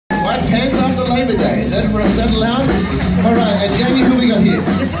right, pants after Labor Day. Is that allowed? All right, and Jamie, who we got here?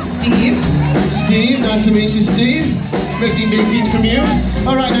 This is Steve. Steve, nice to meet you, Steve. Expecting big things from you.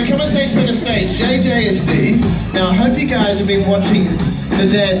 All right, now come on center stage. JJ is Steve. Now, I hope you guys have been watching the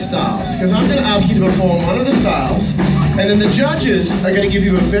dance styles, because I'm going to ask you to perform one of the styles, and then the judges are going to give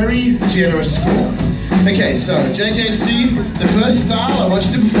you a very generous score. Okay, so JJ and Steve, the first style I want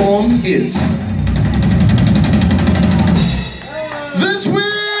you to perform is the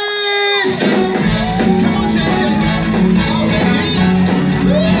twist! Come on, JJ.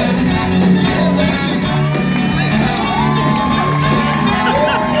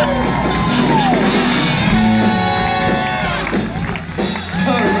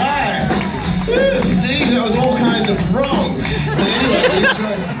 All right. Steve, that was all kinds of wrong. But anyway, let's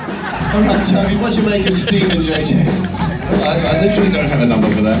try. All right, Toby, what'd you make of Steve and JJ? I literally don't have a number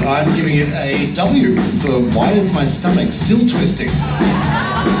for that. I'm giving it a W for why is my stomach still twisting?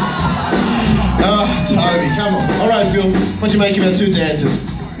 Oh, Toby, come on. All right, Phil, what'd you make of our two dancers?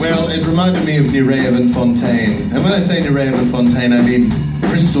 Well, it reminded me of Nureyev and Fontaine. And when I say Nureyev and Fontaine, I mean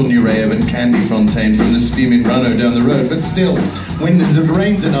Crystal Nureyev and Candy Fontaine from the Spearmint Runner down the road. But still, when it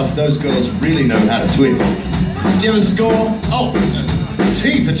rains enough, those girls really know how to twist. Do you have a score? Oh,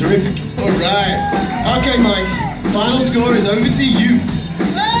 T for terrific. All right. Okay, Mike, final score is over to you.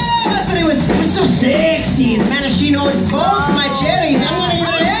 I thought it was so sexy and maraschino and both my cherries. I'm gonna give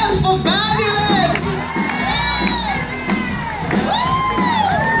it an F for